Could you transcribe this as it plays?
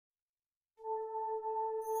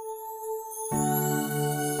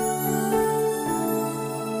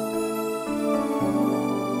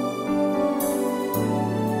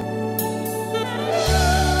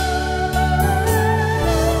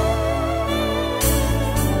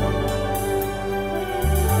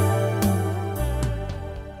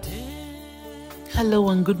Hello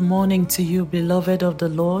and good morning to you, beloved of the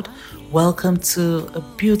Lord. Welcome to a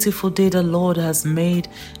beautiful day the Lord has made,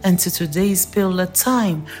 and to today's pill, a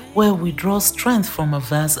time where we draw strength from a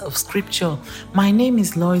verse of scripture. My name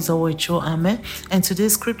is Lois Owecho Ame, and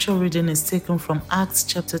today's scripture reading is taken from Acts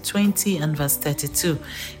chapter 20 and verse 32.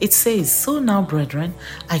 It says, "So now, brethren,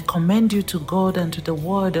 I commend you to God and to the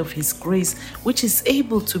word of his grace, which is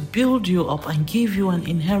able to build you up and give you an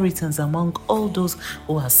inheritance among all those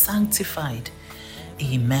who are sanctified."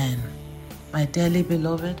 Amen. My dearly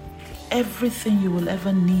beloved, everything you will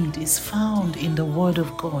ever need is found in the Word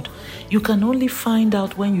of God. You can only find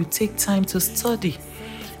out when you take time to study.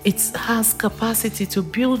 It has capacity to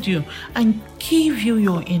build you and give you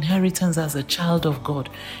your inheritance as a child of God.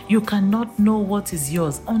 You cannot know what is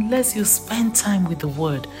yours unless you spend time with the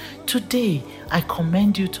Word. Today, I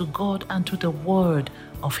commend you to God and to the Word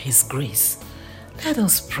of His grace. Let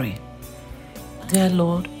us pray. Dear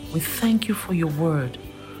Lord, we thank you for your word.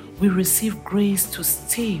 We receive grace to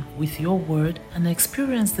stay with your word and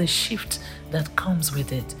experience the shift that comes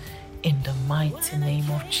with it. In the mighty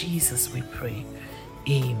name of Jesus, we pray.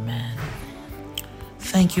 Amen.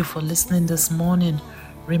 Thank you for listening this morning.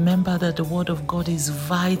 Remember that the Word of God is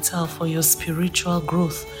vital for your spiritual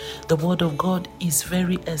growth. The Word of God is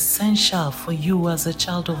very essential for you as a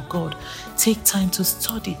child of God. Take time to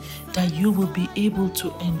study that you will be able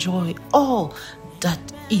to enjoy all that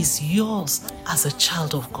is yours as a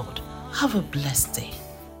child of God. Have a blessed day.